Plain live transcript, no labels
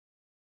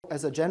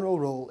as a general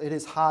rule, it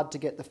is hard to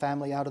get the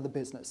family out of the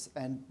business,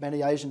 and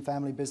many Asian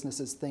family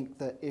businesses think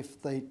that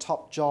if the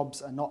top jobs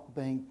are not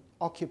being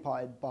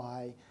occupied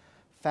by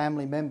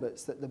family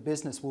members, that the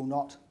business will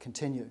not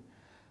continue.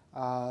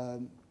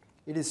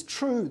 It is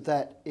true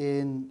that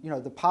in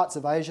the parts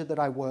of Asia that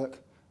I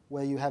work,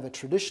 where you have a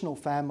traditional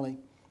family,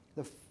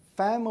 the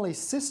family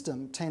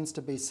system tends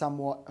to be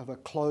somewhat of a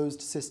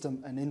closed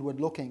system and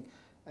inward-looking,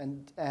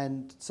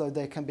 and so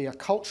there can be a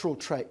cultural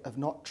trait of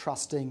not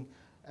trusting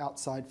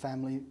outside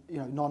family,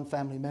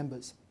 non-family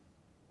members.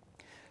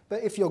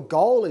 But if your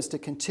goal is to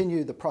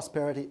continue the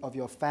prosperity of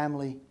your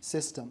family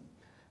system,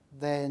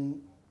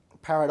 then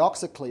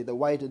paradoxically, the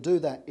way to do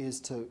that is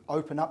to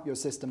open up your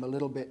system a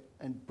little bit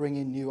and bring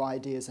in new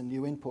ideas and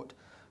new input.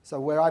 So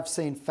where I've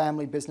seen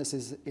family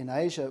businesses in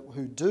Asia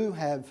who do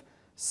have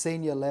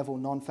senior level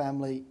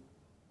non-family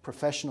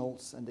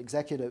professionals and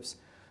executives,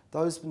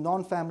 those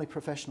non-family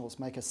professionals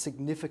make a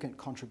significant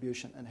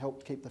contribution and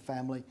help keep the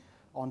family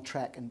on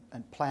track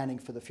and planning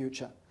for the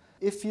future.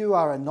 If you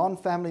are a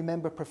non-family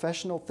member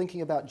professional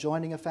thinking about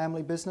joining a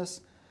family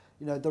business,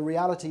 the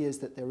reality is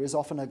that there is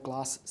often a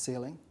glass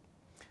ceiling.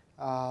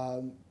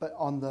 But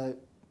on the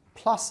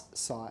plus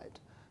side,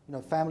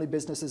 family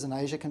businesses in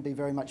Asia can be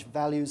very much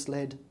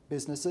values-led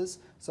businesses.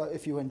 So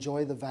if you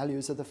enjoy the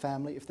values of the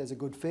family, if there's a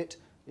good fit,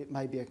 it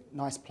may be a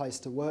nice place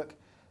to work.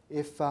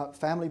 If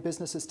family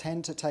businesses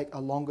tend to take a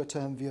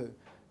longer-term view,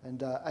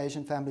 and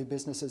Asian family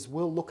businesses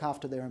will look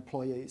after their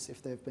employees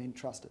if they've been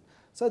trusted.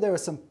 So there are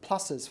some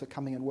pluses for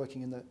coming and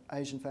working in the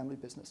Asian family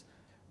business.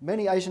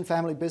 Many Asian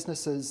family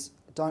businesses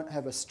don't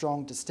have a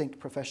strong, distinct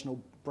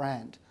professional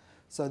brand.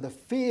 So the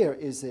fear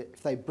is that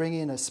if they bring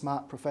in a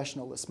smart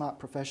professional, the smart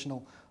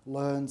professional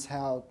learns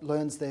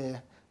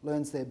their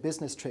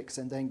business tricks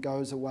and then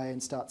goes away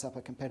and starts up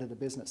a competitor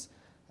business.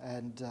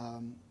 And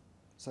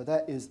so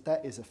that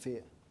is a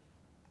fear.